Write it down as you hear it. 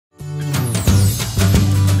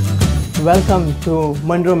Welcome to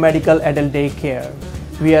Monroe Medical Adult Daycare.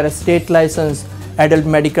 We are a state licensed adult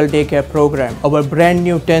medical daycare program. Our brand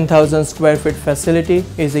new 10,000 square feet facility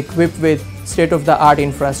is equipped with state-of-the-art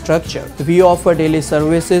infrastructure. We offer daily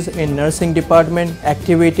services in nursing department,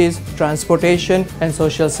 activities, transportation and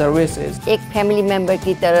social services. एक family member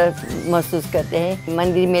की तरह महसूस करते हैं,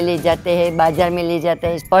 मंदिर में ले जाते हैं, बाजार में ले जाते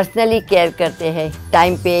हैं, पर्सनली केयर करते हैं,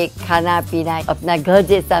 टाइम पे खाना पीना अपना घर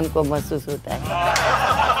जैसा हमको महसूस होता है.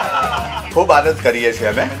 खूब आनंद करिए છીએ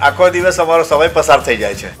અમે આખો દિવસ અમારો સમય પસાર થઈ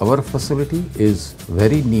જાય છે. Our facility is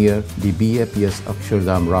very near the BAPS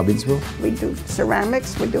Akshardham Robbinsville. We do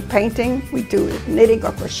ceramics, we do painting, we do knitting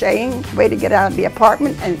or crocheting, way to get out of the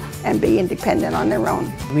apartment and be independent on their own.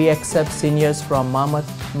 We accept seniors from Monmouth,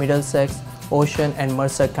 Middlesex, Ocean and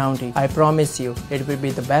Mercer County. I promise you, it will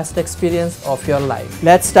be the best experience of your life.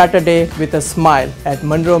 Let's start a day with a smile at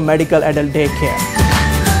Monroe Medical Adult Daycare.